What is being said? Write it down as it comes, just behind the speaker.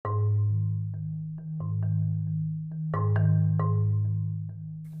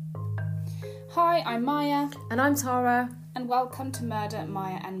Hi, I'm Maya. And I'm Tara. And welcome to Murder,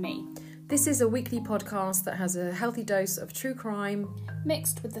 Maya and Me. This is a weekly podcast that has a healthy dose of true crime,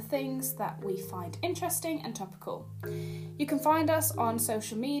 mixed with the things that we find interesting and topical. You can find us on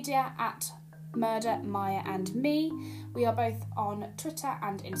social media at Murder, Maya and Me. We are both on Twitter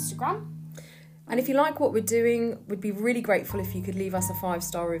and Instagram. And if you like what we're doing, we'd be really grateful if you could leave us a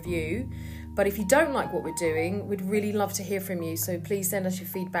 5-star review. But if you don't like what we're doing, we'd really love to hear from you. So please send us your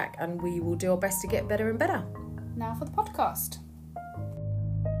feedback and we will do our best to get better and better. Now for the podcast.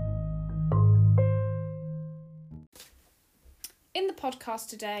 In the podcast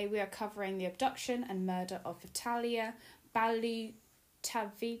today, we are covering the abduction and murder of Vitalia Balutavicia.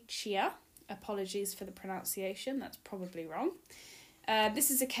 Apologies for the pronunciation, that's probably wrong.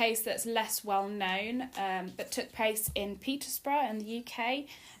 This is a case that's less well known, but took place in Peterborough in the UK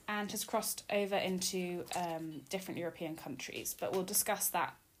and has crossed over into different European countries. But we'll discuss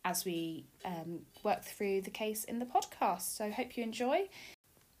that as we work through the case in the podcast. So hope you enjoy.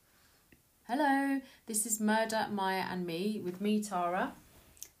 Hello, this is Murder, Maya and Me, with me, Tara.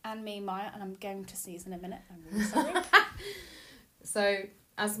 And me, Maya, and I'm going to sneeze in a minute. I'm really sorry. So,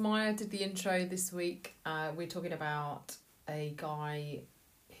 as Maya did the intro this week, we're talking about a guy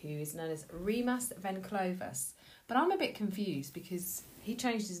who is known as Remus Venclovas. But I'm a bit confused because he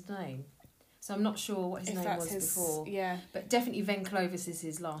changed his name. So I'm not sure what his name was before. Yeah. But definitely Venclovas is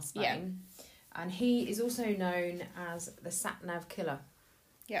his last name. Yeah. And he is also known as the Satnav Killer.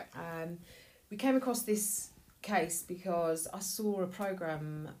 Yeah. We came across this case because I saw a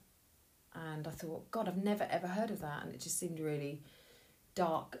programme and I thought, God, I've never ever heard of that. And it just seemed really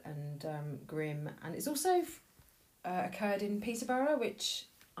dark and grim. And it's also occurred in Peterborough, which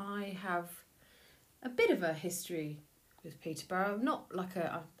I have a bit of a history with Peterborough. Not like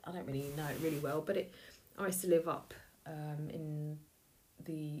I don't really know it really well, but I used to live up in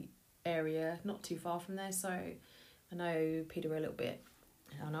the area, not too far from there, so I know Peterborough a little bit.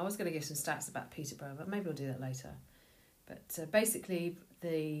 And I was going to give some stats about Peterborough, but maybe I'll do that later. But basically,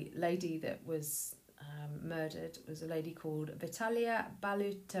 the lady that was murdered was a lady called Vitalia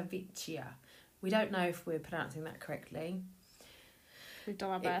Balutavicia. We don't know if we're pronouncing that correctly. We've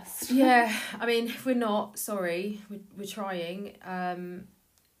done our best. Yeah, I mean, if we're not, sorry, we're trying. And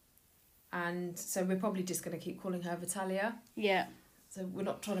so we're probably just going to keep calling her Vitalia. Yeah. So we're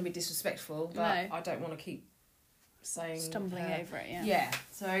not trying to be disrespectful, but no. I don't want to keep saying stumbling over it. Yeah.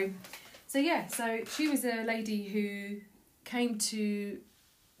 So she was a lady who came to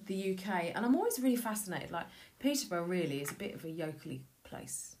the UK, and I'm always really fascinated. Like, Peterborough really is a bit of a yokely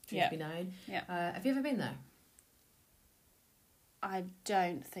place, to be known. Yeah. Have you ever been there? I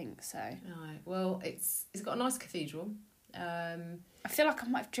don't think so. Right. Well, it's got a nice cathedral. I feel like I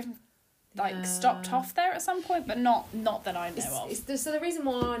might have driven, stopped off there at some point, but not that I know of. So the reason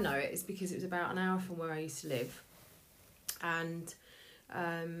why I know it is because it was about an hour from where I used to live, and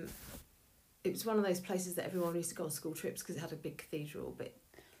it was one of those places that everyone used to go on school trips because it had a big cathedral. But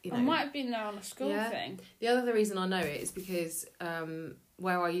you know, I might have been there on a school thing. The other reason I know it is because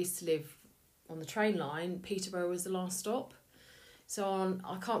where I used to live on the train line, Peterborough was the last stop. So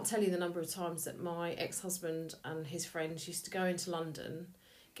I can't tell you the number of times that my ex-husband and his friends used to go into London,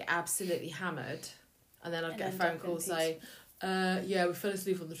 get absolutely hammered, and then I'd get a phone call say, yeah, we fell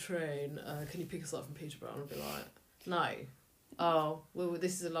asleep on the train, can you pick us up from Peterborough? And I'd be like, no. Oh, well,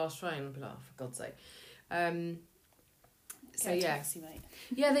 this is the last train. I'd be like, oh, for God's sake. So yeah. Taxi, mate.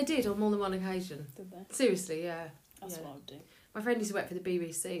 Yeah, they did on more than one occasion. Did they? Seriously, yeah. That's what I would do. My friend used to work for the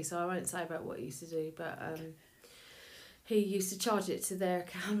BBC, so I won't say about what he used to do, but he used to charge it to their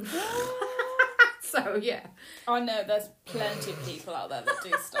account. So, yeah. I know there's plenty of people out there that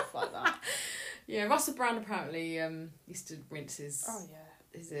do stuff like that. Yeah, Russell Brand apparently used to rinse his... Oh, yeah.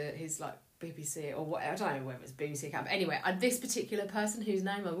 His like BBC or whatever. I don't know whether it's BBC account, but anyway, this particular person whose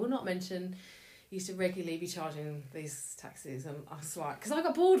name I will not mention used to regularly be charging these taxis, and I was like, because I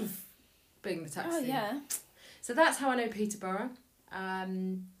got bored of being the taxi. Oh yeah. So that's how I know Peterborough. I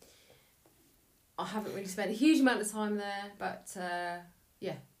haven't really spent a huge amount of time there, but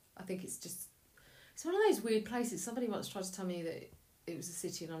yeah, I think it's one of those weird places. Somebody once tried to tell me that it was a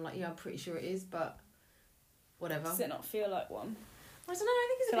city, and I'm like, yeah, I'm pretty sure it is, but whatever. Does it not feel like one? I don't know, I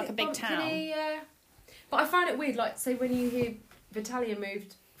think it's like a big town. Yeah. But I find it weird, like, say when you hear Vitalia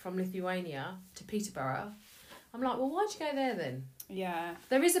moved from Lithuania to Peterborough, I'm like, well, why'd you go there then? Yeah.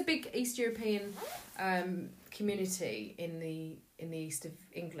 There is a big East European community in the east of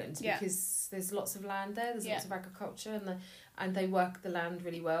England because there's lots of land there, there's lots of agriculture, and they work the land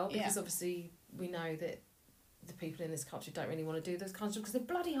really well because obviously we know that the people in this country don't really want to do those kinds of jobs because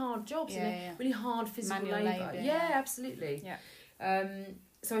they're bloody hard jobs and they're really hard physical labour. Yeah, absolutely. Yeah.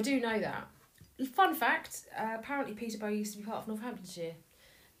 So I do know that. fun fact, apparently Peterborough used to be part of Northamptonshire,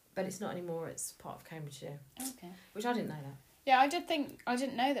 but it's not anymore, it's part of Cambridgeshire. Okay. Which I didn't know that. Yeah, I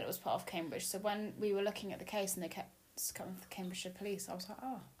didn't know that it was part of Cambridge, so when we were looking at the case and they kept coming from the Cambridgeshire police, I was like,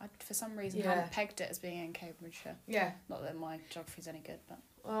 I for some reason hadn't pegged it as being in Cambridgeshire. Yeah. Not that my geography's any good, but...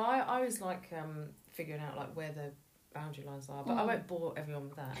 Well, I always like figuring out like where the boundary lines are, but I won't bore everyone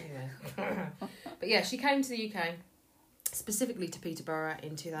with that anyway. But yeah, she came to the UK, specifically to Peterborough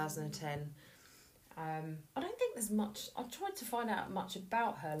in 2010. I don't think there's much... I've tried to find out much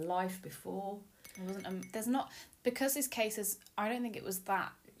about her life before. It wasn't... there's not... Because this case is... I don't think it was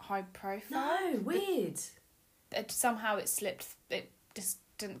that high profile. No, weird. Somehow it slipped... It just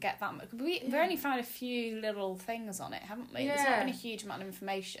didn't get that much. We've only found a few little things on it, haven't we? Yeah. There's not been a huge amount of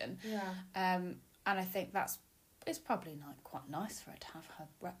information. Yeah. And I think it's probably quite nice for her to have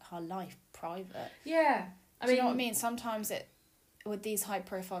her life private. Yeah. Do you know what I mean? Sometimes with these high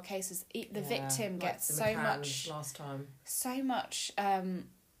profile cases, the victim gets so much last time. So much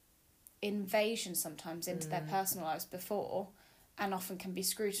invasion sometimes into their personal lives before, and often can be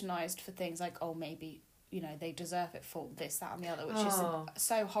scrutinised for things like, oh, maybe, you know, they deserve it for this, that and the other, which is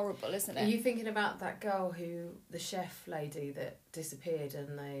so horrible, isn't it? Are you thinking about that girl the chef lady that disappeared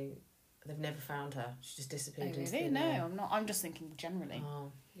and they've never found her? She just disappeared. Oh, really? No, I'm not. I'm just thinking generally.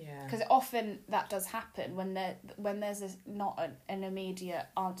 Oh, yeah. Because often that does happen when there's not an immediate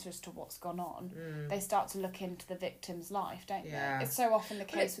answer as to what's gone on. They start to look into the victim's life, don't they? It's so often the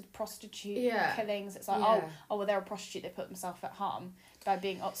case with prostitute killings. It's like, oh, well, they're a prostitute. They put themselves at harm by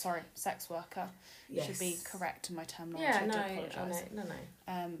being, sex worker. Yes. Should be correct in my terminology. Yeah, I do apologise. No.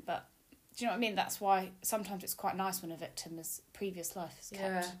 But do you know what I mean? That's why sometimes it's quite nice when a victim's previous life is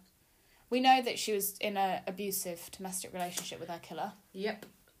kept. Yeah. We know that she was in an abusive domestic relationship with her killer. Yep.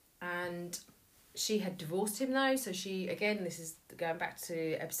 And she had divorced him though, so she, again, this is going back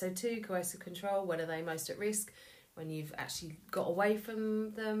to episode 2, coercive control. When are they most at risk? When you've actually got away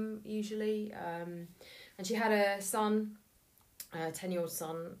from them, usually. And she had a son, a 10-year-old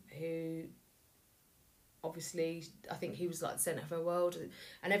son, who obviously, I think he was like the centre of her world.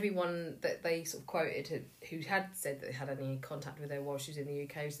 And everyone that they sort of quoted who had said that they had any contact with her while she was in the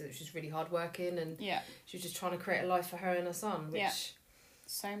UK said that she was really hardworking and she was just trying to create a life for her and her son, which... Yeah.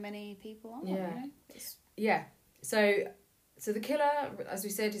 So many people are, Yeah. So the killer, as we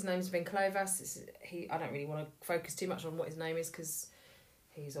said, his name's Ben Clovis. I don't really want to focus too much on what his name is because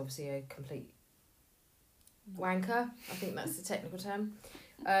he's obviously a complete wanker. I think that's the technical term.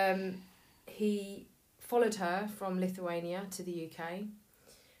 He followed her from Lithuania to the UK,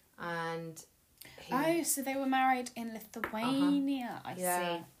 and so they were married in Lithuania. I see.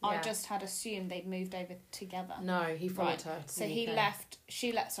 Yeah. I just had assumed they'd moved over together. No, he followed her to so the he UK. left.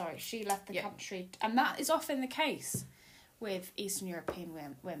 She left the country, and that is often the case with Eastern European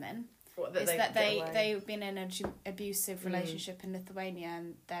women. They've been in an abusive relationship in Lithuania,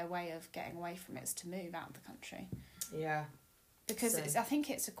 and their way of getting away from it is to move out of the country. Yeah. Because I think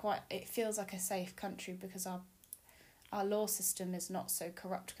it feels like a safe country because our law system is not so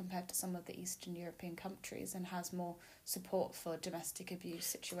corrupt compared to some of the Eastern European countries and has more support for domestic abuse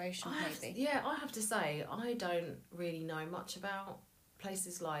situations, maybe. I have to say, I don't really know much about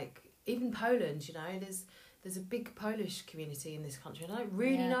places like, even Poland, you know, there's a big Polish community in this country. I don't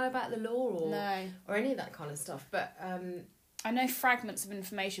really know about the law or any of that kind of stuff, but... I know fragments of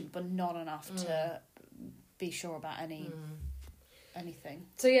information, but not enough to be sure about anything.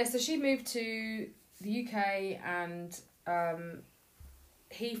 So she moved to the UK and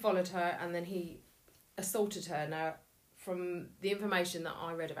he followed her and then he assaulted her. Now, from the information that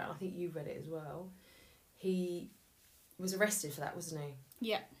I read about, I think you read it as well, he was arrested for that, wasn't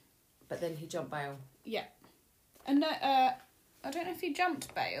he? Yeah. But then he jumped bail. Yeah. And I don't know if he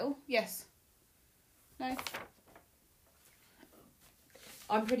jumped bail. Yes. No.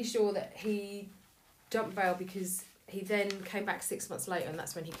 I'm pretty sure that he jumped bail because he then came back 6 months later and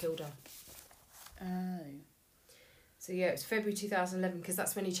that's when he killed her. Oh. So it was February 2011 because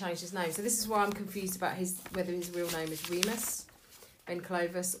that's when he changed his name. So this is why I'm confused about whether his real name is Remus Ben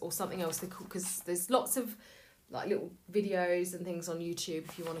Clovis or something else. Because there's lots of like little videos and things on YouTube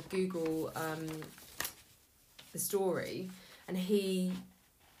if you want to Google the story. And he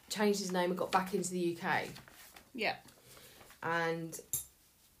changed his name and got back into the UK. Yeah. And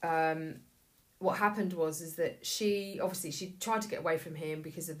what happened is that she tried to get away from him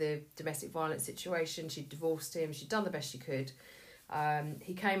because of the domestic violence situation. She'd divorced him. She'd done the best she could.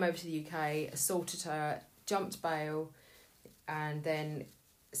 He came over to the UK, assaulted her, jumped bail, and then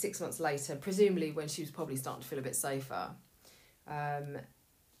 6 months later, presumably when she was probably starting to feel a bit safer,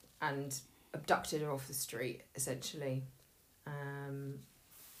 and abducted her off the street, essentially.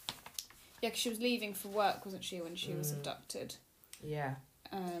 Yeah, because she was leaving for work, wasn't she, when she was abducted? Yeah.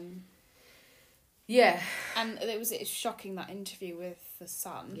 Um, Yeah. and it's shocking, that interview with the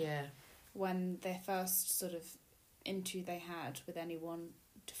Sun. Yeah. When their first sort of interview they had with anyone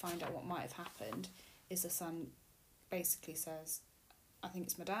to find out what might have happened, is the Sun basically says, I think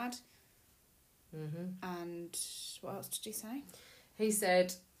it's my dad. And what else did he say? He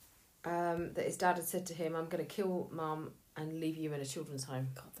said that his dad had said to him, I'm going to kill Mum and leave you in a children's home.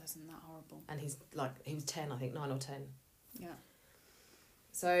 God, isn't that horrible? And he was 10, I think, 9 or 10. Yeah.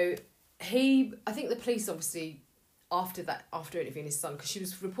 So I think the police obviously, after interviewing his son, because she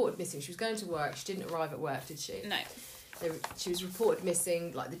was reported missing, she was going to work, she didn't arrive at work, did she? No. She was reported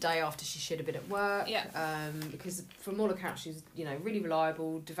missing like the day after she should have been at work. Yeah. Because from all accounts she was, really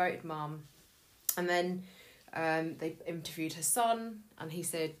reliable, devoted mum. And then they interviewed her son, and he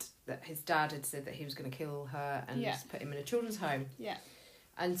said that his dad had said that he was going to kill her and put him in a children's home. Yeah.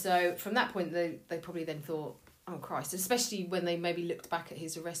 And so from that point they probably then thought, oh Christ, especially when they maybe looked back at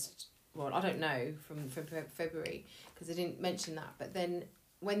his arrest. Well, I don't know, from February, because they didn't mention that. But then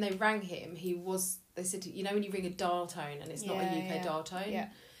when they rang him, they said, when you ring a dial tone and it's not a UK dial tone. Yeah.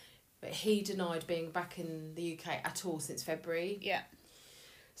 But he denied being back in the UK at all since February. Yeah.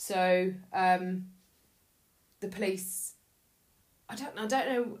 So the police, I don't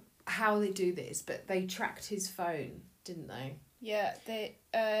know how they do this, but they tracked his phone, didn't they? Yeah, they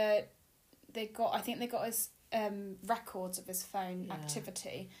got his records of his phone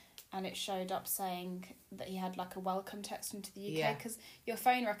activity, and it showed up saying that he had like a welcome text into the UK, because your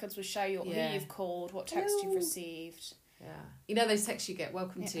phone records will show you who you've called, what text you've received. Yeah, those texts you get,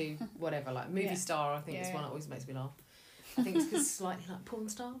 welcome to whatever, like movie star, I think is one that always makes me laugh. I think it's because slightly like porn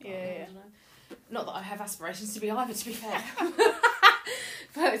star. But I don't know. Not that I have aspirations to be either, to be fair.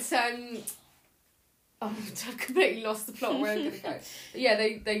 But I've completely lost the plot where I'm going to go. But yeah,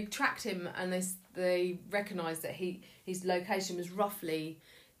 they tracked him, and they recognised that his location was roughly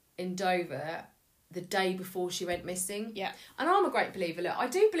in Dover the day before she went missing. Yeah. And I'm a great believer. Look, I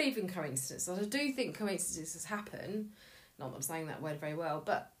do believe in coincidences. I do think coincidences happen. Not that I'm saying that word very well,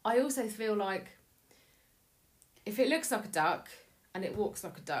 but I also feel like if it looks like a duck and it walks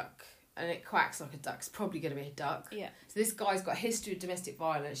like a duck and it quacks like a duck, it's probably going to be a duck. Yeah. So this guy's got a history of domestic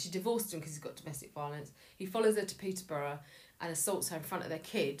violence. She divorced him because he's got domestic violence. He follows her to Peterborough and assaults her in front of their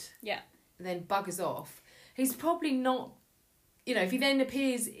kid. Yeah. And then buggers off. He's probably not, if he then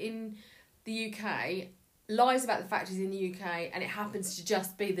appears in the UK, lies about the fact he's in the UK, and it happens to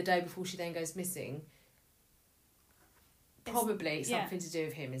just be the day before she then goes missing, probably something to do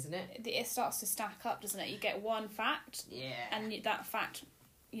with him, isn't it? It starts to stack up, doesn't it? You get one fact, and that fact,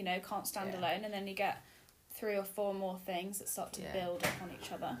 can't stand alone, and then you get 3 or 4 more things that start to build up on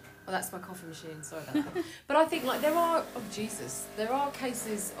each other. Oh, that's my coffee machine. Sorry about that. But I think there are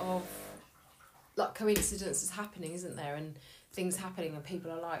cases of like coincidences happening, isn't there? And things happening, and people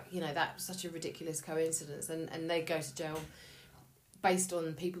are like, that was such a ridiculous coincidence, and they go to jail based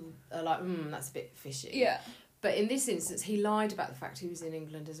on people are like, that's a bit fishy. Yeah. But in this instance, he lied about the fact he was in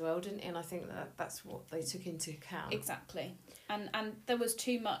England as well, didn't he? And I think that's what they took into account. Exactly. And there was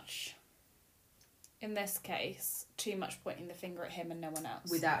too much, in this case, too much pointing the finger at him and no one else.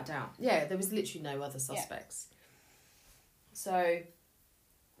 Without a doubt. Yeah, there was literally no other suspects. Yeah.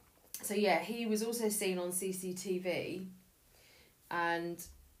 So yeah, he was also seen on CCTV, and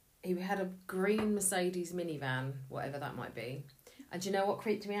he had a green Mercedes minivan, whatever that might be. And do you know what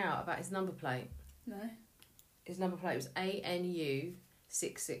creeped me out about his number plate? No. His number plate was ANU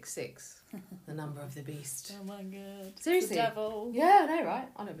 666, the number of the beast. Oh my god. Seriously? The devil. Yeah, I know, right?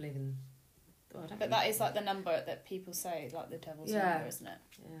 I don't believe in... But that is like the number that people say, like the devil's number, isn't it?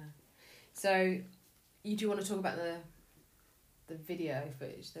 Yeah. So, do you want to talk about the video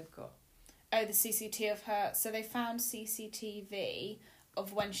footage they've got? Oh, the CCTV of her. So they found CCTV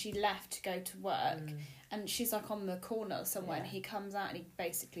of when she left to go to work, and she's like on the corner somewhere, and he comes out and he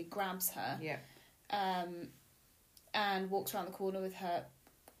basically grabs her. Yeah. And walks around the corner with her.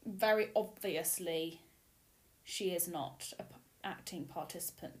 Very obviously, she is not an acting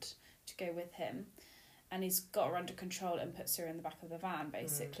participant to go with him, and he's got her under control and puts her in the back of the van,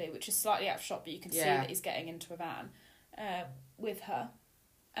 basically, which is slightly out of shot, but you can see that he's getting into a van with her.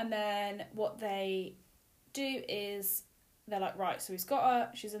 And then what they do is they're like, right, so he's got her,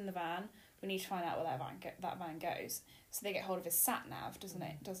 she's in the van, we need to find out where that van goes. So they get hold of his sat nav, doesn't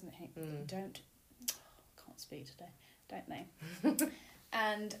he? Can't speak today, don't they?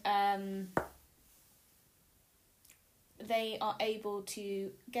 And they are able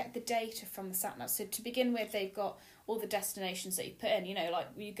to get the data from the sat nav. So to begin with, they've got all the destinations that you put in. You know, like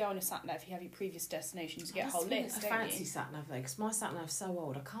you go on a sat nav, you have your previous destinations, you get a whole list. A fancy sat nav though, because my sat nav's so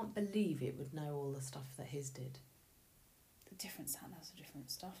old. I can't believe it would know all the stuff that his did. The different sat navs are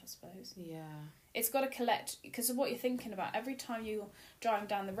different stuff, I suppose. Yeah. It's got to collect, because of what you're thinking about. Every time you're driving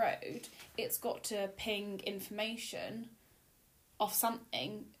down the road, it's got to ping information off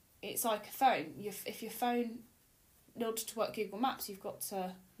something. It's like a phone. If your phone, in order to work Google Maps, you've got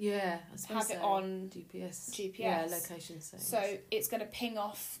to have it on GPS. Yeah, location settings. So it's going to ping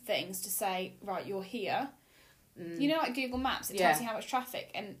off things to say, right, you're here. You know, like Google Maps, it tells you how much traffic,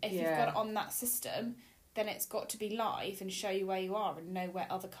 and if you've got it on that system, then it's got to be live and show you where you are and know where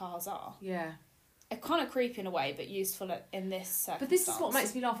other cars are. Yeah. It's kind of creepy in a way, but useful in this circumstance. But this is what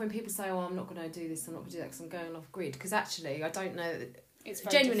makes me laugh when people say, oh, I'm not going to do this, I'm not going to do that because I'm going off grid. Because actually, I don't know. It's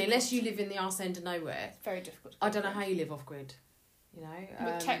genuinely, unless you live in the arse end of nowhere. It's very difficult. I don't know how you live off grid. You know?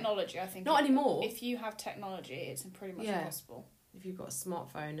 With technology, I think. Not anymore. If you have technology, it's pretty much impossible. If you've got a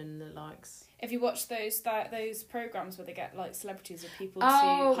smartphone and the likes. If you watch those programs where they get like celebrities or people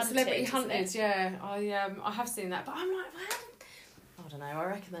Celebrity Hunters, yeah. I have seen that, but I'm like, I don't know. I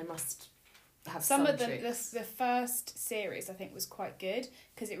reckon they must have some of them. tricks. The first series I think was quite good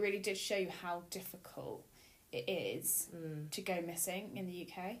because it really did show you how difficult it is to go missing in the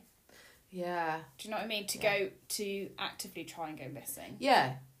UK. Yeah. Do you know what I mean? To actively try and go missing.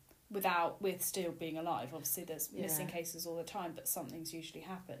 Yeah. With still being alive. Obviously there's missing cases all the time, but something's usually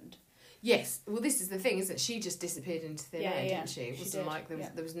happened. Yes. Well, this is the thing, is that she just disappeared into thin air, didn't she? It wasn't like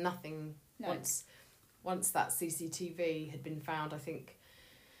there was nothing. No. Once that CCTV had been found, I think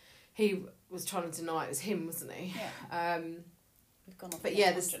he was trying to deny it was him, wasn't he? Yeah. We've gone off. But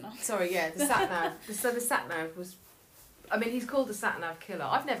yeah, the sat nav. So the sat nav was. I mean, he's called the sat nav killer.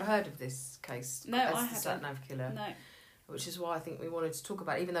 I've never heard of this case. No, I haven't. The sat nav killer. No. Which is why I think we wanted to talk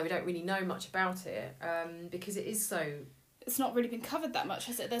about it, even though we don't really know much about it, because it is so. It's not really been covered that much,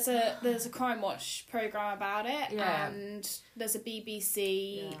 has it? There's a Crime Watch programme about it, and there's a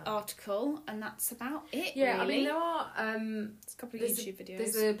BBC article, and that's about it. Yeah, really. I mean there are. There's a couple of YouTube videos.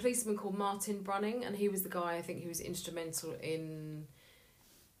 There's a policeman called Martin Brunning, and he was the guy I think who was instrumental in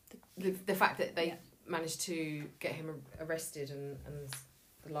the fact that they managed to get him arrested and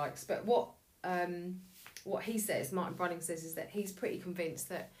the likes. But what he says, Martin Brunning says, is that he's pretty convinced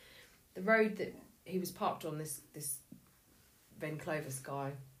that the road that he was parked on, this Ben Clovis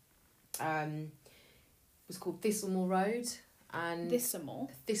guy, was called Thistlemore Road, and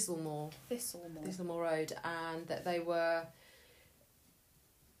Thistlemore Road, and that they were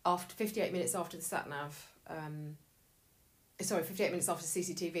after 58 minutes after the sat nav. 58 minutes after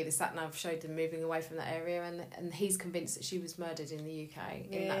CCTV, the sat nav showed them moving away from that area, and he's convinced that she was murdered in the UK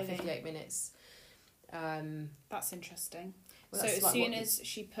in that 58 minutes. That's interesting. Well, so that's as soon as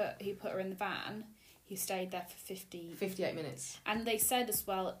he put her in the van, he stayed there for 58 minutes. And they said as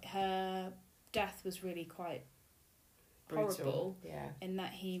well her death was really quite brutal. Horrible. Yeah. In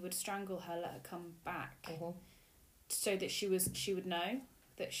that he would strangle her, let her come back, so that she would know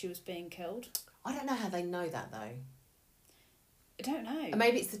that she was being killed. I don't know how they know that though. I don't know.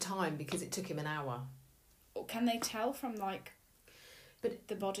 Maybe it's the time, because it took him an hour. Or can they tell from But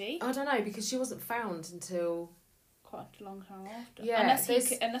the body? I don't know, because she wasn't found until quite a long time after. Yeah,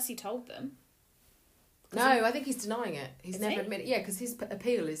 unless he told them. No, I think he's denying it. He's never admitted. Yeah, because his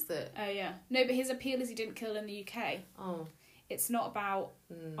appeal is that. Oh yeah, no, but his appeal is he didn't kill in the UK. Oh, it's not about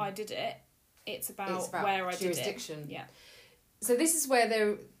I did it. It's about where I did it. Jurisdiction. Yeah. So this is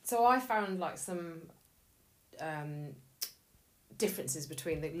where So I found like some differences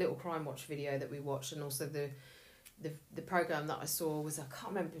between the Little Crime Watch video that we watched and also the programme that I saw was, I can't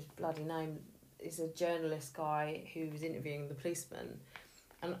remember his bloody name, is a journalist guy who was interviewing the policeman,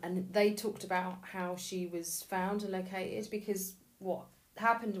 and they talked about how she was found and located, because what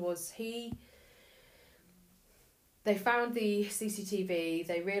happened was they found the CCTV,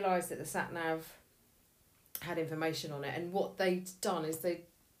 they realised that the sat-nav had information on it, and what they'd done is they'd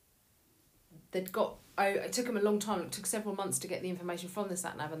got, it took them a long time, it took several months to get the information from the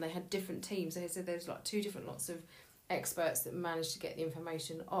sat-nav, and they had different teams. They said there's like 2 different lots of experts that managed to get the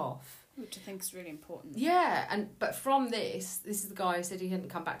information off. Which I think is really important. Yeah, but from this is the guy who said he hadn't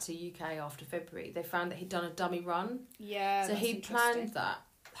come back to the UK after February. They found that he'd done a dummy run. Yeah, so he planned that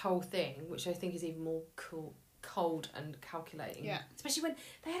whole thing, which I think is even more cold and calculating. Yeah. Especially when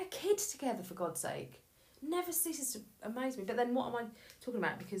they had a kid together, for God's sake. Never ceases to amaze me. But then what am I talking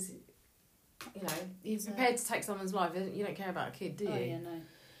about? Because, you know, you're prepared to take someone's life. You don't care about a kid, do you? Oh,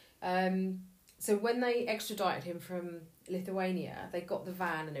 yeah, no. So when they extradited him from Lithuania, they got the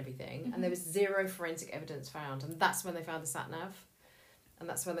van and everything, and there was zero forensic evidence found, and that's when they found the sat-nav, and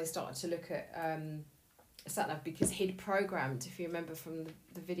that's when they started to look at sat-nav, because he'd programmed, if you remember from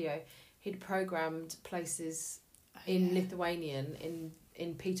the video, he'd programmed places in Lithuanian,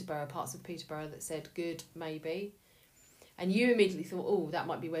 in Peterborough, parts of Peterborough, that said good, maybe. And you immediately thought, oh, that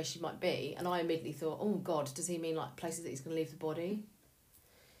might be where she might be. And I immediately thought, oh, God, does he mean like places that he's going to leave the body?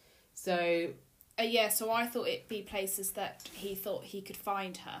 So... so I thought it'd be places that he thought he could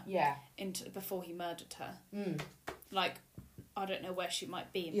find her. Yeah. Before he murdered her. Mm. Like, I don't know where she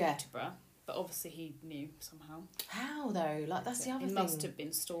might be in Peterborough, but obviously he knew somehow. How, though? Like, that's the other thing. He must have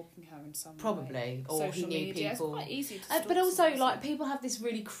been stalking her in some way. Probably. Or Social he knew media. people. It's quite easy to stalk but also, someone, like, people have this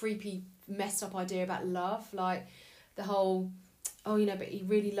really creepy, messed up idea about love. Like, the whole... oh, but he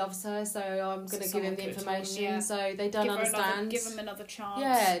really loves her, so I'm going to give him the information. So they don't understand. Give him another chance.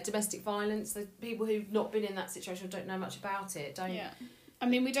 Yeah, domestic violence. The people who've not been in that situation don't know much about it. Yeah. I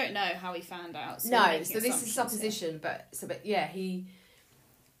mean, we don't know how he found out. So no, so this is supposition. But yeah,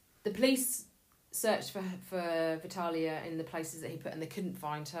 the police searched for Vitalia in the places that he put, and they couldn't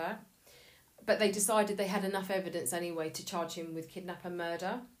find her. But they decided they had enough evidence anyway to charge him with kidnap and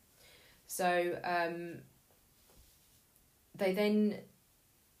murder. So... they then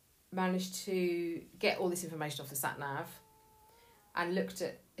managed to get all this information off the sat-nav and looked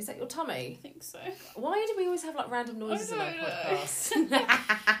at... Is that your tummy? I think so. Why do we always have, like, random noises in our podcast?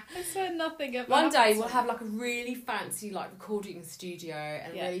 I said nothing about One day we'll have, like, a really fancy, like, recording studio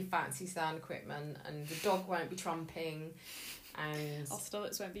and really fancy sound equipment, and the dog won't be trumping, and... our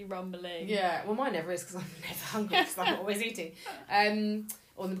stomachs won't be rumbling. Yeah, well, mine never is, because I'm never hungry, because I'm always eating.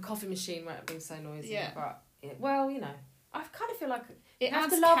 Or the coffee machine won't be so noisy. Yeah. But, well, I kind of feel like it we have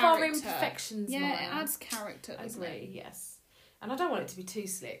adds to love character. our imperfections. Yeah, Maya. it adds character, doesn't it? Yes. And I don't want it to be too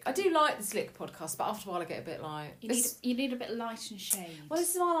slick. I do like the slick podcast, but after a while I get a bit like... You need a bit light and shade. Well,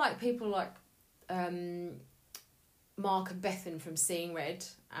 this is why I like people like Mark and Bethan from Seeing Red,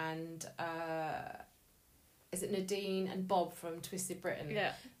 and is it Nadine and Bob from Twisted Britain?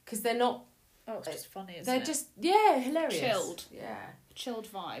 Yeah. Because they're not... oh, it's just funny, isn't they're it? just, hilarious. Chilled. Yeah.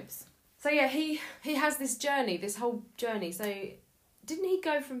 Chilled vibes. So yeah, he has this whole journey. So didn't he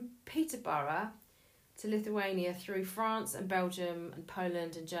go from Peterborough to Lithuania through France and Belgium and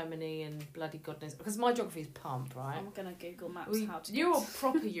Poland and Germany and bloody God knows... because my geography is pump, right? I'm going to Google Maps how to... You're a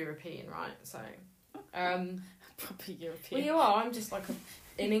proper European, right? So... proper European. Well, you are. I'm just like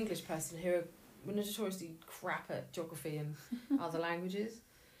an English person who are notoriously crap at geography and other languages.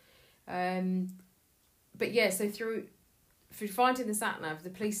 But yeah, so through finding the sat-nav, the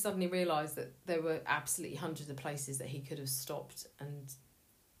police suddenly realised that there were absolutely hundreds of places that he could have stopped and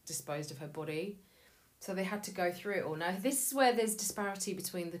disposed of her body. So they had to go through it all. Now, this is where there's disparity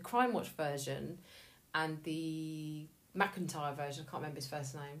between the Crime Watch version and the McIntyre version. I can't remember his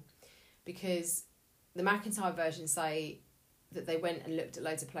first name. Because the McIntyre version say that they went and looked at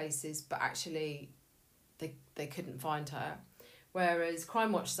loads of places, but actually they couldn't find her. Whereas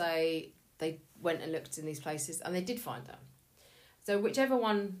Crime Watch say they went and looked in these places and they did find her. So whichever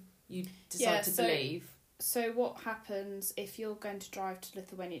one you decide to believe. So what happens if you're going to drive to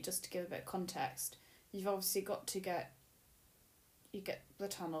Lithuania, just to give a bit of context, you've obviously got to you get the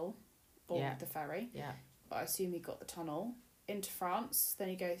tunnel or the ferry. Yeah. But I assume you got the tunnel into France, then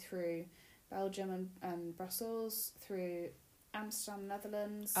you go through Belgium and Brussels, through Amsterdam,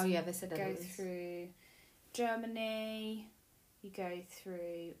 Netherlands. Oh yeah, they said Netherlands. Go through Germany, you go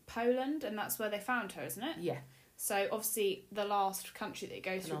through Poland, and that's where they found her, isn't it? Yeah. So obviously the last country that you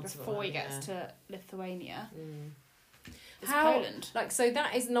go through before he gets to Lithuania is Poland. Like, so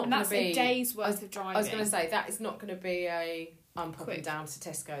that is not going to be... that's a day's worth of driving. I was going to say, that is not going to be I'm popping down to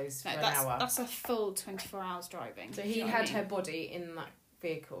Tesco's for an hour. That's a full 24 hours driving. So he had her body in that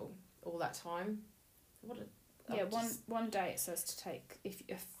vehicle all that time. One day it says to take if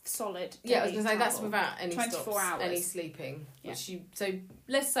a solid. Yeah, I was going to say that's without any 24 stops, hours, any sleeping. Yeah. So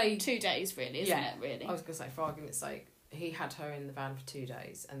let's say 2 days, really, isn't it? Really. I was going to say, for argument's sake, he had her in the van for 2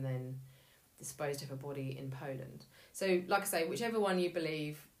 days and then disposed of her body in Poland. So, like I say, whichever one you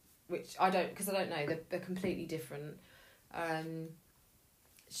believe, which I don't know, they're completely different.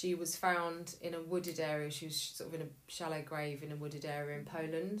 She was found in a wooded area. She was sort of in a shallow grave in a wooded area in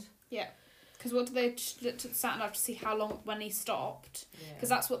Poland. Yeah. Because what did they looked at the sat-nav to see how long when he stopped? Because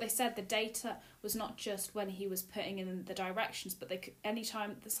that's what they said. The data was not just when he was putting in the directions, but they could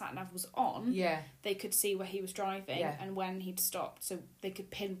anytime the sat-nav was on, they could see where he was driving and when he'd stopped, so they could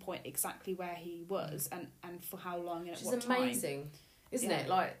pinpoint exactly where he was and for how long and at what time. It's amazing, isn't it?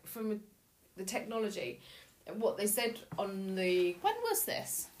 Like from the technology. What they said on the... When was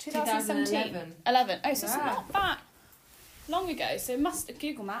this? 2017. 11. Oh, so it's Yeah. not that long ago. So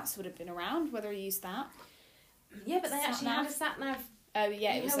Google Maps would have been around, whether he used that. Yeah, but they Sat actually nav. had a sat nav. Oh,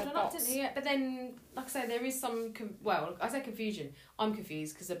 yeah, He it was held a it up, box. didn't he? Yeah, but then, like I say, there is some. Well, I say confusion. I'm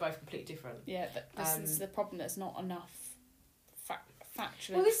confused because they're both completely different. Yeah, but this is the problem. There's not enough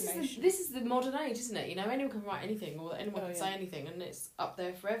factual Well, information. this is the modern age, isn't it? You know, anyone can write anything or anyone can yeah. say anything, and it's up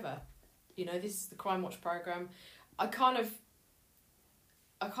there forever. You know, this is the Crime Watch program. I kind of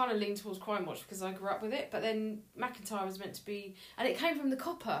lean towards Crime Watch because I grew up with it, but then McIntyre was meant to be, and it came from the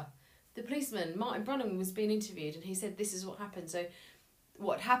copper, the policeman Martin Brunham was being interviewed, and he said this is what happened. So,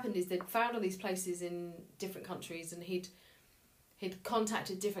 what happened is they'd found all these places in different countries, and he'd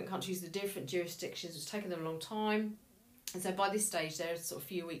contacted different countries with different jurisdictions. It was taking them a long time. And so by this stage, they're sort of a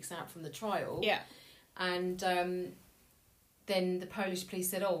few weeks out from the trial. Yeah. And then the Polish police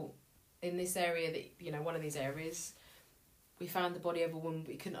said, oh, in this area, one of these areas, we found the body of a woman, but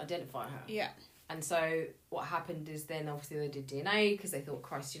we couldn't identify her. Yeah. And so what happened is then obviously they did DNA because they thought,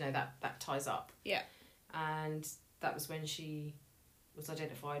 Christ, that ties up. Yeah. And that was when she was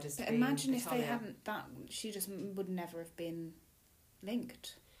identified as. But being imagine if they Natalia. hadn't, she just would never have been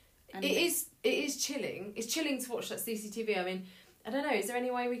linked. And It is chilling. It's chilling to watch that CCTV. I mean, I don't know. Is there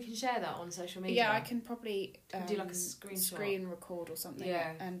any way we can share that on social media? Yeah, I can probably do like a screenshot. screen record or something,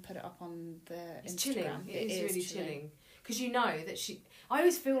 Yeah. and put it up on the It's Instagram. chilling. It is really chilling. Because you know that she. I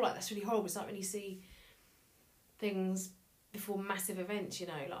always feel like that's really horrible. It's like when you see things before massive events. You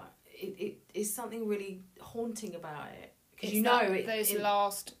know, like it is something really haunting about it. Because you know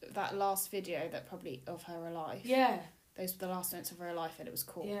that last video that probably of her alive. Yeah. Those were the last minutes of her life, and it was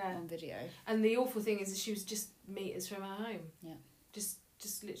caught on video. And the awful thing is that she was just meters from her home. Yeah. Just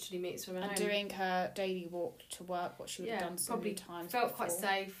literally meters from her home. And doing her daily walk to work, what she would have done so many times felt before. quite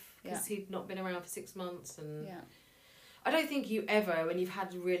safe because he'd not been around for 6 months. And yeah. I don't think you ever, when you've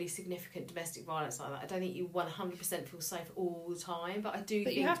had really significant domestic violence like that, I don't think you 100% feel safe all the time. But I do. But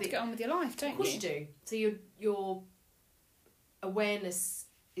think you have to get on with your life, don't you? Of course you do. So your awareness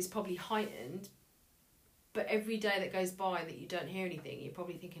is probably heightened. But every day that goes by that you don't hear anything, you're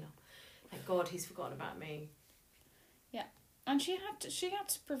probably thinking, "Oh, thank God, he's forgotten about me." Yeah, and she had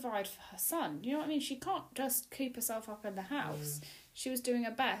to provide for her son. You know what I mean? She can't just coop herself up in the house. She was doing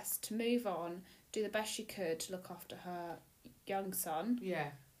her best to move on, do the best she could to look after her young son.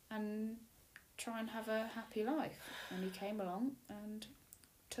 Yeah. And try and have a happy life. And he came along and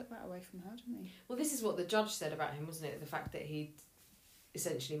took that away from her, didn't he? Well, this is what the judge said about him, wasn't it? The fact that he'd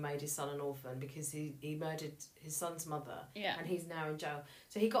essentially made his son an orphan because he murdered his son's mother. Yeah. And he's now in jail.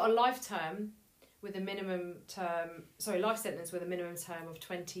 So he got a life sentence with a minimum term of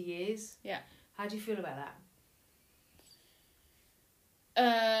 20 years. Yeah. How do you feel about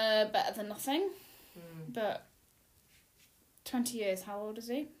that? Better than nothing. But 20 years, how old is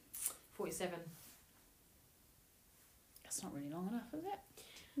he? 47. That's not really long enough, is it?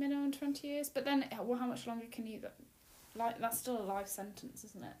 Minimum 20 years. But then, well, how much longer can you... that's still a life sentence,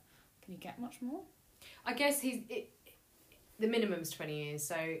 isn't it? Can you get much more? I guess the minimum's 20 years,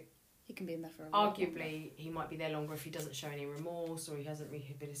 so he can be in there for a while. Arguably, he might be there longer if he doesn't show any remorse or he hasn't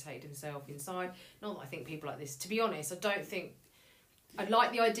rehabilitated himself inside. Not that I think people like this. To be honest, I don't think... I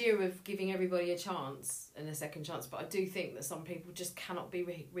like the idea of giving everybody a chance and a second chance, but I do think that some people just cannot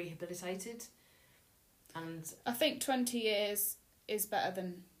be rehabilitated. And I think 20 years is better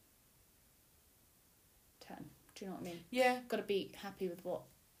than 10. Do you know what I mean? Yeah. Got to be happy with what...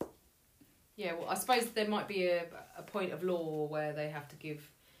 Yeah, well, I suppose there might be a point of law where they have to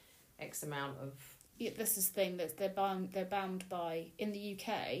give X amount of... Yeah, this is the thing, that they're bound by... In the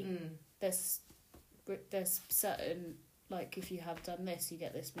UK, there's certain... Like, if you have done this, you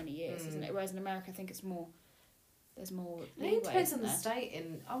get this many years, isn't it? Whereas in America, I think it's more... There's more leeway. It depends on the state.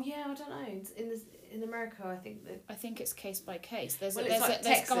 I don't know. In America, I think that... I think it's case by case. There's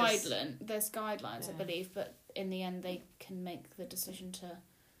Texas. guidelines, I believe, but in the end, they can make the decision to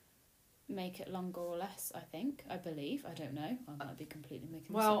make it longer or less, I believe. I don't know. I might be completely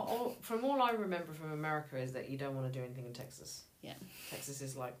making this up. From all I remember from America is that you don't want to do anything in Texas. Yeah. Texas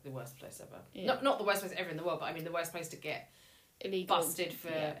is like the worst place ever. Yeah. Not the worst place ever in the world, but I mean the worst place to get illegal busted for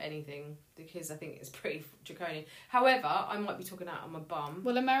anything, because I think it's pretty draconian. However, I might be talking out on my bum.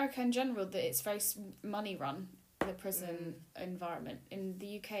 Well, America in general, it's very money run, the prison environment. In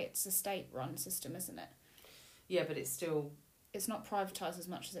the UK, it's a state run system, isn't it? Yeah, but it's still... It's not privatised as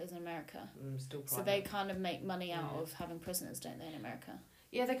much as it is in America. Still private. So they kind of make money out of having prisoners, don't they, in America?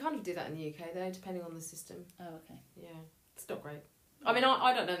 Yeah, they kind of do that in the UK, though, depending on the system. Oh, okay. Yeah, it's not great. I mean,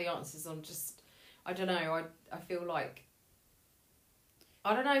 I don't know the answers. I don't know. I feel like...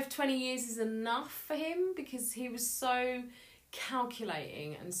 I don't know if 20 years is enough for him, because he was so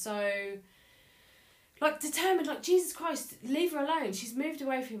calculating and so, like, determined. Like, Jesus Christ, leave her alone. She's moved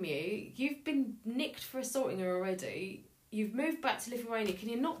away from you. You've been nicked for assaulting her already. You've moved back to Lithuania. Can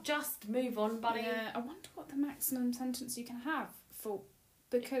you not just move on, buddy? Yeah, I wonder what the maximum sentence you can have for,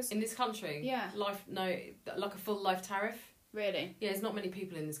 because In this country? Yeah. Like a full life tariff? really, Yeah, there's not many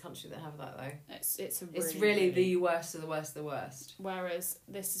people in this country that have that, though. it's Really the worst of the worst of the worst. Whereas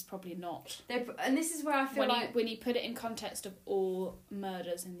this is probably not. And this is where I feel When you put it in context of all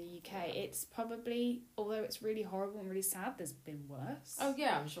murders in the UK, it's probably, although it's really horrible and really sad, there's been worse. Oh,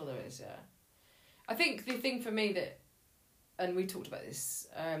 yeah, I'm sure there is, yeah. I think the thing for me that, and we talked about this,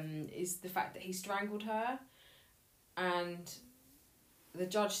 is the fact that he strangled her, and the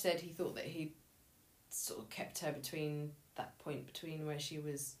judge said he thought that he sort of kept her between that point between where she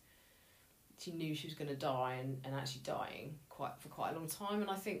knew she was going to die and actually dying for quite a long time. And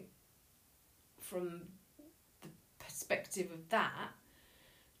I think from the perspective of that,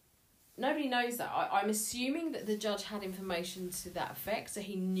 nobody knows that. I'm assuming that the judge had information to that effect, so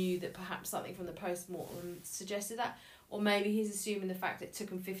he knew that perhaps something from the post-mortem suggested that, or maybe he's assuming the fact that it took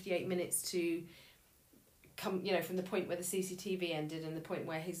him 58 minutes to come, from the point where the CCTV ended and the point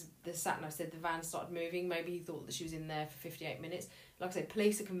where the sat-nav said the van started moving. Maybe he thought that she was in there for 58 minutes. Like I said,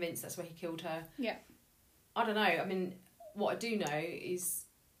 police are convinced that's where he killed her. Yeah. I don't know. I mean, what I do know is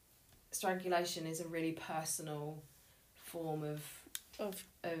strangulation is a really personal form of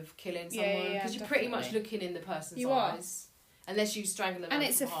killing someone, because you're pretty much looking in the person's eyes, unless you strangle them. And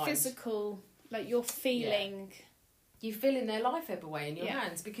it's a physical, like, you're feeling. Yeah. You feeling their life ebb away in your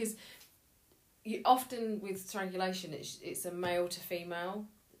hands, because you often with strangulation it's a male to female.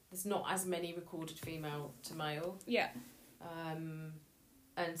 There's not as many recorded female to male. Yeah. And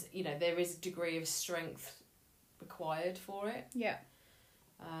there is a degree of strength required for it. Yeah.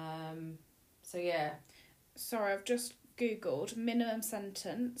 So yeah. Sorry, I've just Googled minimum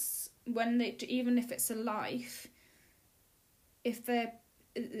sentence even if it's a life, if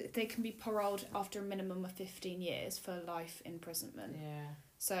they can be paroled after a minimum of 15 years for life imprisonment. Yeah.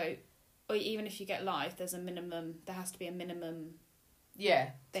 So, or even if you get life, there has to be a minimum. Yeah.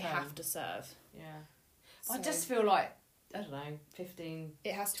 They have to serve. Yeah. So, I just feel like, I don't know, 15,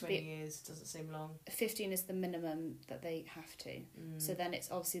 it has to 20 be, years doesn't seem long. 15 is the minimum that they have to. So then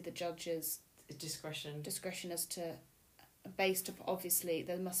it's obviously the judge's discretion as to, based upon, obviously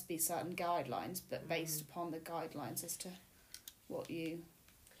there must be certain guidelines, but based upon the guidelines as to what you...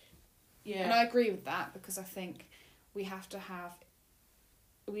 Yeah. And I agree with that, because I think we have to have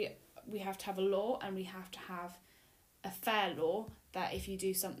a law, and we have to have a fair law that if you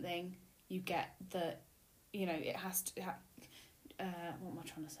do something, you get it has to... what am I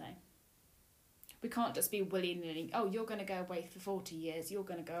trying to say? We can't just be willy-nilly, oh, you're going to go away for 40 years, you're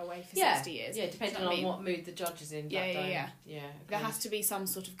going to go away for 60 years. Yeah, depending on what mood the judge is in that day. Yeah. There has to be some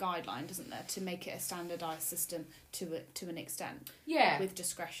sort of guideline, doesn't there, to make it a standardised system to an extent. Yeah. With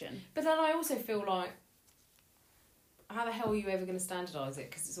discretion. But then I also feel like, how the hell are you ever going to standardise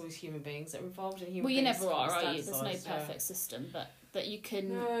it? Because it's always human beings that are involved, and human beings... Well, you never are, are you? There's no perfect system, but you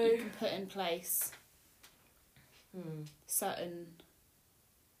can put in place certain...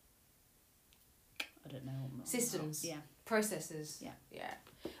 I don't know. Systems. Yeah. Processes. Yeah.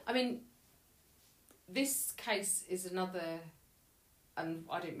 I mean, this case is another, and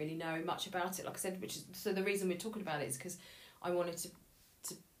I didn't really know much about it, like I said, so the reason we're talking about it is because I wanted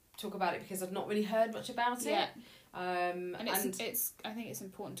to talk about it because I've not really heard much about it. Yeah. And it's I think it's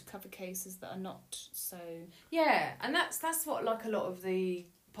important to cover cases that are not so... Yeah, and that's what, like, a lot of the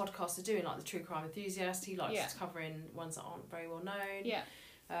podcasts are doing, like the True Crime Enthusiast. He likes covering ones that aren't very well known. Yeah.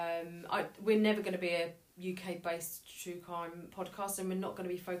 We're never going to be a UK-based true crime podcast, and we're not going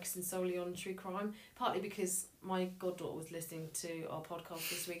to be focusing solely on true crime, partly because my goddaughter was listening to our podcast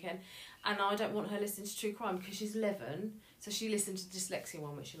this weekend, and I don't want her listening to true crime because she's 11, so she listened to the dyslexia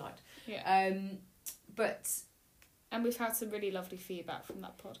one, which she liked. Yeah. And we've had some really lovely feedback from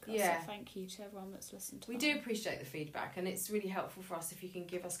that podcast, so thank you to everyone that's listened to We do appreciate the feedback, and it's really helpful for us if you can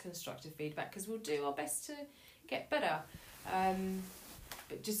give us constructive feedback, because we'll do our best to get better.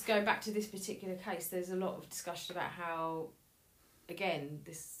 But just going back to this particular case, there's a lot of discussion about how, again,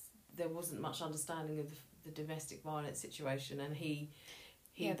 there wasn't much understanding of the domestic violence situation, and he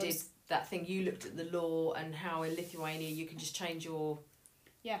did that thing. You looked at the law and how in Lithuania you can just change your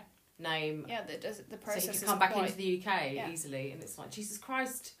name. Yeah, the process. So you can come back into the UK easily, and it's like, Jesus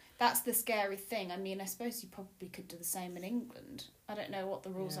Christ. That's the scary thing. I mean, I suppose you probably could do the same in England. I don't know what the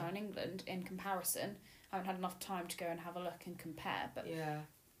rules are in England in comparison. I haven't had enough time to go and have a look and compare, but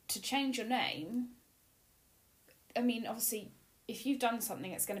to change your name, I mean, obviously, if you've done something,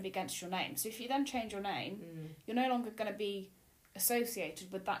 it's going to be against your name. So if you then change your name, you're no longer going to be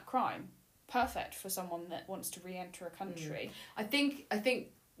associated with that crime. Perfect for someone that wants to re-enter a country. I think,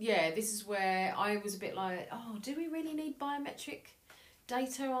 yeah, this is where I was a bit like, oh, do we really need biometric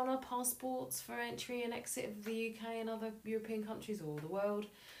data on our passports for entry and exit of the UK and other European countries or the world?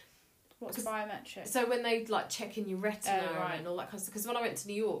 What's biometric? So when they like checking your retina right. and all that kind of stuff, because when I went to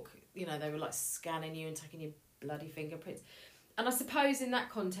New York, you know, they were like scanning you and taking your bloody fingerprints. And I suppose in that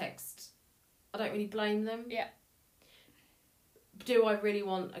context, I don't really blame them. Yeah. Do I really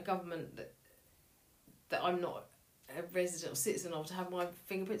want a government that I'm not a resident or citizen of to have my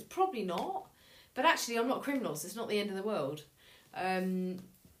fingerprints? Probably not. But actually, I'm not a criminal, so it's not the end of the world.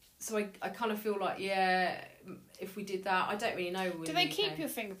 So I kind of feel like, yeah, if we did that, I don't really know. Do they keep your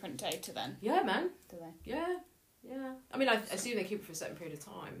fingerprint data then? Yeah, man. Do they? Yeah. I mean, I assume they keep it for a certain period of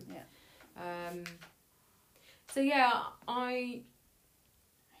time. Yeah. So yeah, I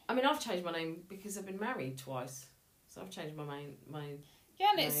mean, I've changed my name because I've been married twice. So I've changed my Yeah,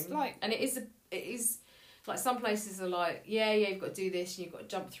 and name. it's like... And it is like some places are like, yeah, you've got to do this and you've got to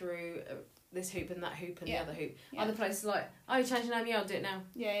jump through this hoop and that hoop and the other hoop. Yeah. Other places are like, oh, you changed your name, yeah, I'll do it now.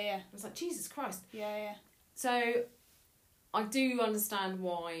 Yeah. It's like, Jesus Christ. Yeah. So I do understand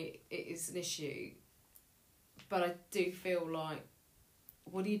why it is an issue, but I do feel like,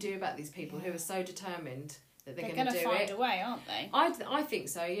 what do you do about these people who are so determined that they're going to do it? They're going to find a way, aren't they? I think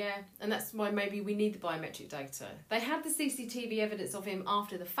so, yeah. And that's why maybe we need the biometric data. They had the CCTV evidence of him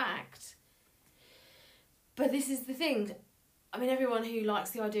after the fact. But this is the thing. I mean, everyone who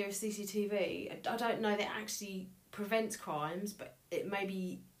likes the idea of CCTV, I don't know that it actually prevents crimes, but it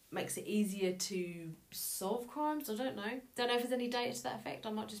maybe makes it easier to solve crimes. I don't know. Don't know if there's any data to that effect.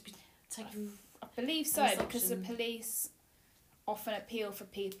 I might just be taking... I believe so, because the police often appeal for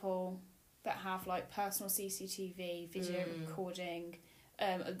people that have like personal CCTV, video recording.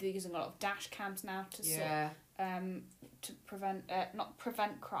 They're using a lot of dash cams now to prevent not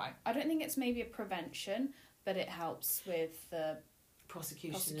prevent crime. I don't think it's maybe a prevention, but it helps with the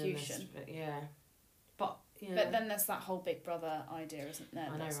prosecution. But but then there's that whole Big Brother idea, isn't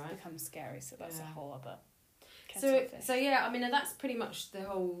there? That's become scary. So that's a whole other. So yeah, I mean, and that's pretty much the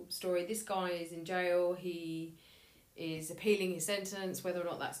whole story. This guy is in jail. He is appealing his sentence. Whether or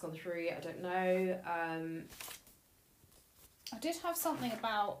not that's gone through yet, I don't know. I did have something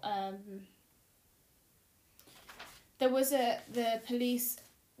about there was a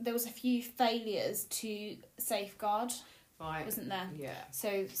few failures to safeguard, right? Wasn't there? Yeah.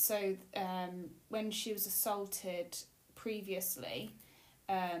 So when she was assaulted previously,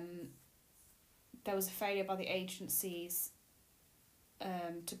 there was a failure by the agencies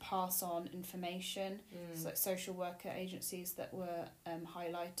to pass on information, so like social worker agencies that were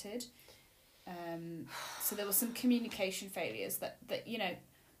highlighted. So there were some communication failures that you know,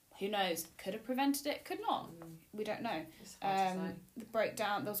 who knows, could have prevented it, could not. We don't know. The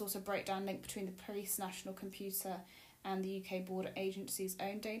breakdown. There was also a breakdown link between the Police National Computer and the UK Border Agency's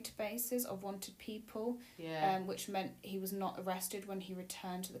own databases of wanted people, which meant he was not arrested when he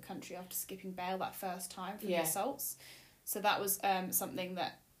returned to the country after skipping bail that first time for the assaults. So that was something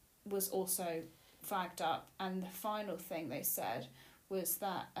that was also flagged up. And the final thing they said was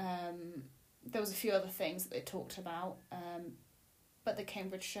that there was a few other things that they talked about, but the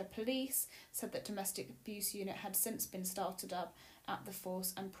Cambridgeshire Police said that domestic abuse unit had since been started up at the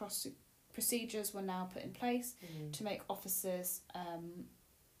force and procedures were now put in place to make officers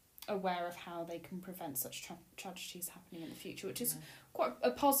aware of how they can prevent such tragedies happening in the future, which is quite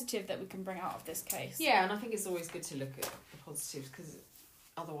a positive that we can bring out of this case. Yeah, and I think it's always good to look at the positives, because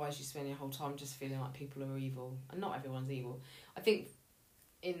otherwise you spend your whole time just feeling like people are evil, and not everyone's evil. I think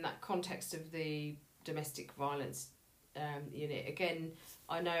in that context of the domestic violence unit, again,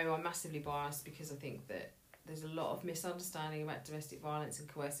 I know I'm massively biased because I think that there's a lot of misunderstanding about domestic violence and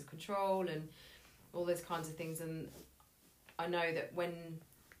coercive control and all those kinds of things, and I know that when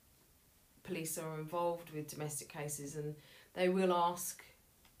police are involved with domestic cases, and they will ask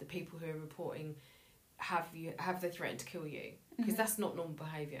the people who are reporting, have they threatened to kill you? Because that's not normal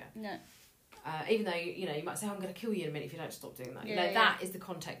behaviour. No. Even though you might say, I'm going to kill you in a minute if you don't stop doing that. That is the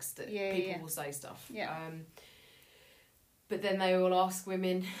context that people will say stuff. Yeah. But then they will ask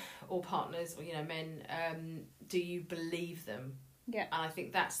women or partners or men, do you believe them? Yeah. And I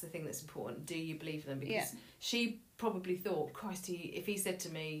think that's the thing that's important. Do you believe them? Because she probably thought, Christ, if he said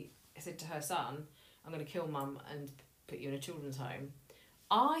to her son, I'm going to kill mum and put you in a children's home,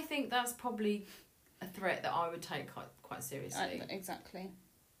 I think that's probably a threat that I would take quite seriously. Exactly.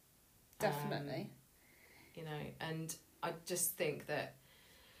 Definitely. And I just think that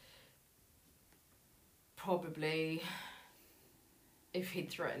probably if he'd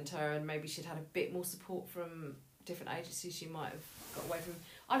threatened her and maybe she'd had a bit more support from different agencies she might have got away from.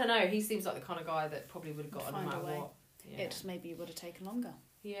 I don't know. He seems like the kind of guy that probably would have got no matter what. Yeah. It just maybe would have taken longer.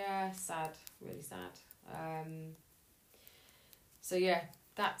 Yeah, sad. Really sad. So yeah,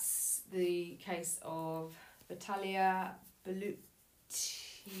 that's the case of Vitalia Baluti.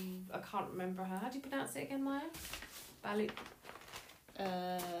 I can't remember her. How do you pronounce it again, Maya?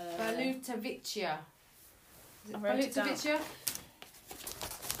 Balutavicia. Balutavicia?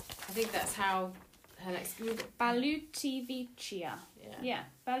 I think that's how her next... Balutavicia. Yeah.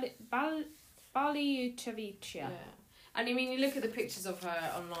 Balutavicia. Yeah. And I mean, you look at the pictures of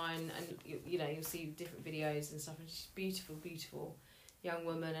her online and, you know, you'll see different videos and stuff, and she's beautiful, beautiful young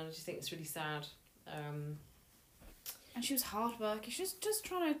woman, and I just think it's really sad. And she was hard working. She was just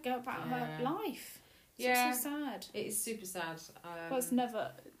trying to go about her life. It's so sad. It is super sad. Well, it's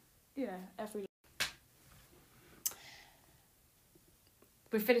never, every...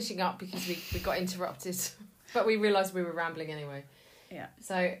 We're finishing up because we got interrupted, but we realised we were rambling anyway. Yeah.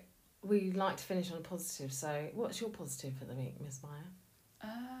 So we like to finish on a positive. So what's your positive for the week, Miss Maya?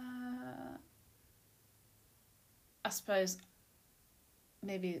 I suppose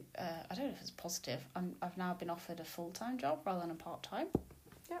maybe, I don't know if it's positive. I've now been offered a full-time job rather than a part-time.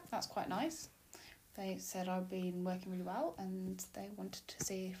 Yep. That's quite nice. They said I've been working really well and they wanted to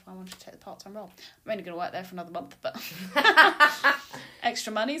see if I wanted to take the part-time role. I'm only going to work there for another month, but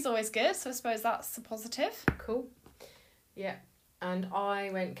extra money is always good, so I suppose that's a positive. Cool. Yeah. And I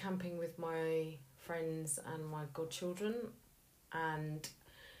went camping with my friends and my godchildren, and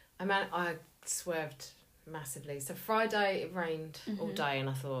I swerved massively. So Friday it rained all day, and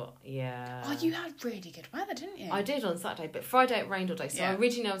I thought, yeah. Oh, you had really good weather, didn't you? I did on Saturday, but Friday it rained all day. So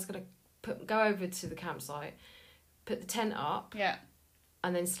originally I was going to go over to the campsite, put the tent up,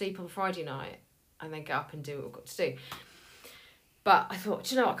 and then sleep on Friday night, and then get up and do what we've got to do. But I thought,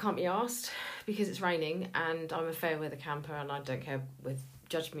 do you know what, I can't be arsed because it's raining and I'm a fair weather camper and I don't care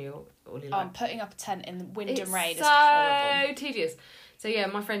judge me all you like. Putting up a tent in the wind and rain is horrible. So tedious. So yeah,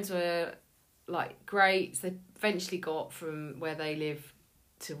 my friends were like great. So they eventually got from where they live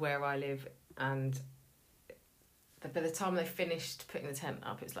to where I live, and by the time they finished putting the tent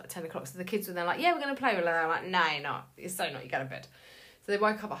up, it was like 10 o'clock. So the kids were then like, yeah, we're going to play. And they're like, no, not. It's so not. You go to bed. So they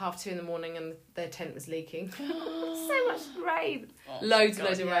woke up at 2:30 in the morning and their tent was leaking. So much rain. Loads of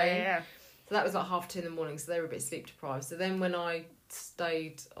rain. Yeah. So that was like 2:30 in the morning. So they were a bit sleep deprived. So then when I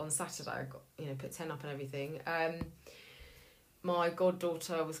stayed on Saturday, I got, put tent up and everything. My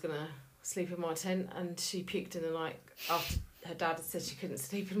goddaughter was going to sleep in my tent and she puked in the night after her dad had said she couldn't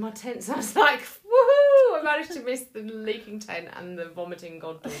sleep in my tent. So I was like, woohoo! I managed to miss the leaking tent and the vomiting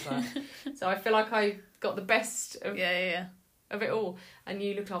goddaughter. So I feel like I got the best of it all. And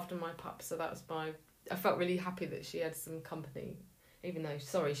you looked after my pup, so that was I felt really happy that she had some company, even though,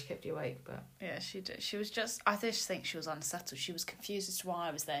 sorry, she kept you awake, but... Yeah, she did. She was I just think she was unsettled. She was confused as to why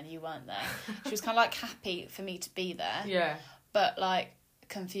I was there and you weren't there. She was kind of like happy for me to be there. Yeah. But like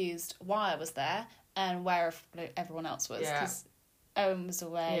confused why I was there and where everyone else was. Because Owen was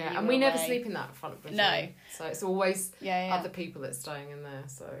away. Yeah, and we never sleep in that front room. No. So it's always other people that's staying in there,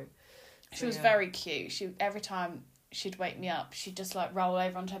 so... She was very cute. Every time she'd wake me up, she'd just like roll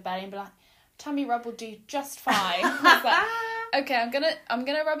over onto her belly and be like, tummy rub will do just fine. I was like, okay, I'm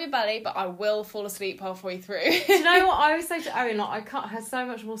gonna rub your belly, but I will fall asleep halfway through. Do you know what I always say to Owen? Like, I can't have so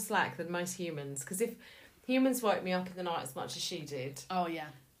much more slack than most humans, because if humans woke me up in the night as much as she did,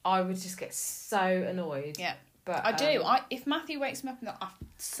 I would just get so annoyed. Yeah, but I do. If Matthew wakes me up, I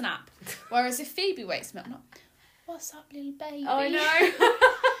snap. Whereas if Phoebe wakes me up, I'm like, what's up, little baby? Oh, I know.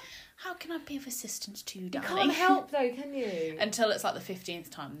 How can I be of assistance to you, darling? You can't help though, can you? Until it's like the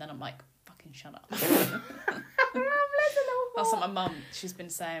 15th time, and then I'm like, fucking shut up. That's what my mum, she's been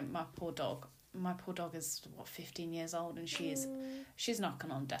saying, my poor dog is, 15 years old, and she's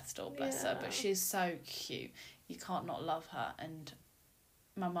knocking on death's door, bless her, but she's so cute. You can't not love her, and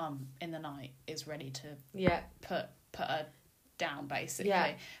my mum, in the night, is ready to put her down,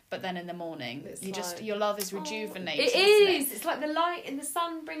 basically. But then in the morning, your love is rejuvenated. It is. It's like the light in the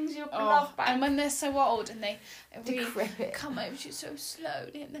sun brings your love back. And when they're so old and they decrepit, come over to you so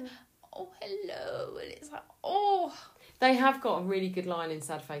slowly and then, oh hello, and it's like, they have got a really good line in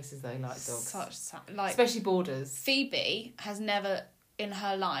Sad Faces though, like dogs. Especially Borders. Phoebe has never in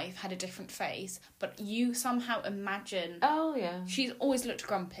her life had a different face, but you somehow imagine. Oh yeah. She's always looked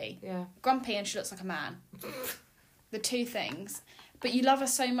grumpy. Yeah. Grumpy, and she looks like a man. The two things, but you love her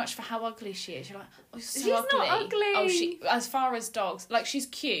so much for how ugly she is. You're like, oh, she's so ugly. She's not ugly. Oh, as far as dogs, like she's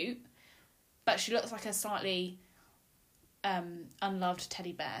cute, but she looks like a slightly unloved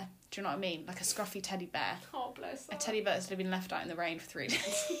teddy bear. Do you know what I mean? Like a scruffy teddy bear. Oh, bless her. A teddy bear that's been left out in the rain for 3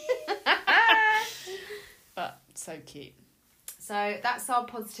 days. But So cute. So that's our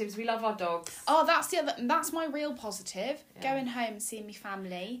positives. We love our dogs. Oh, that's my real positive. Yeah. Going home and seeing me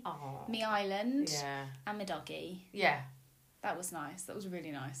family, Oh. me island, Yeah. and my doggy. Yeah. That was nice. That was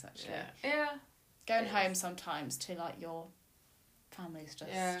really nice, actually. Yeah. Going home sometimes to like your family's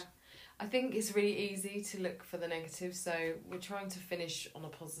just. Yeah. I think it's really easy to look for the negative, so we're trying to finish on a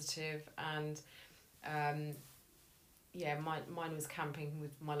positive, and mine was camping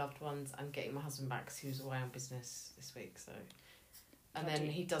with my loved ones and getting my husband back because he was away on business this week, so and then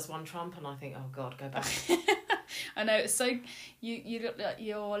he does one Trump and I think, oh God, go back. I know, it's so you look like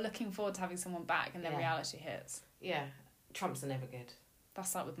you're looking forward to having someone back and then reality hits. Yeah, Trumps are never good.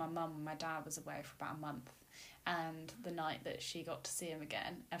 That's like with my mum when my dad was away for about a month. And the night that she got to see him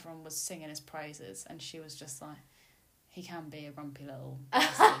again, everyone was singing his praises, and she was just like, he can be a grumpy little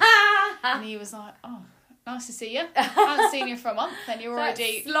bastard. And he was like, oh, nice to see you. I haven't seen you for a month, and you're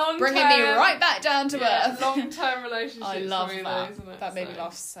already bringing me right back down to earth. Long-term relationships. I love really that. those, isn't it? That made me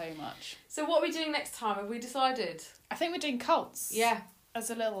laugh so much. So what are we doing next time? Have we decided? I think we're doing cults. Yeah. As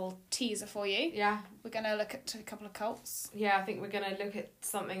a little teaser for you. Yeah. We're going to look at a couple of cults. Yeah, I think we're going to look at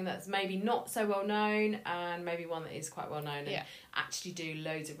something that's maybe not so well known and maybe one that is quite well known and actually do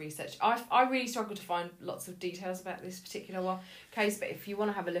loads of research. I really struggled to find lots of details about this particular case, but if you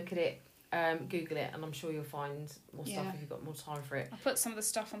want to have a look at it, Google it and I'm sure you'll find more stuff if you've got more time for it. I'll put some of the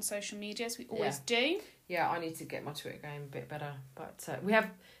stuff on social media as we always do. Yeah, I need to get my Twitter going a bit better, but we have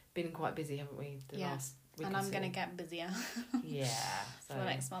been quite busy, haven't we, last week and or I'm so. going to get busier. So for the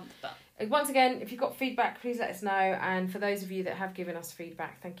next month. But once again, if you've got feedback, please let us know. And for those of you that have given us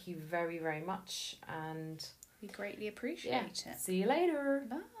feedback, thank you very, very much. And we greatly appreciate it. See you later.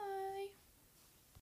 Bye.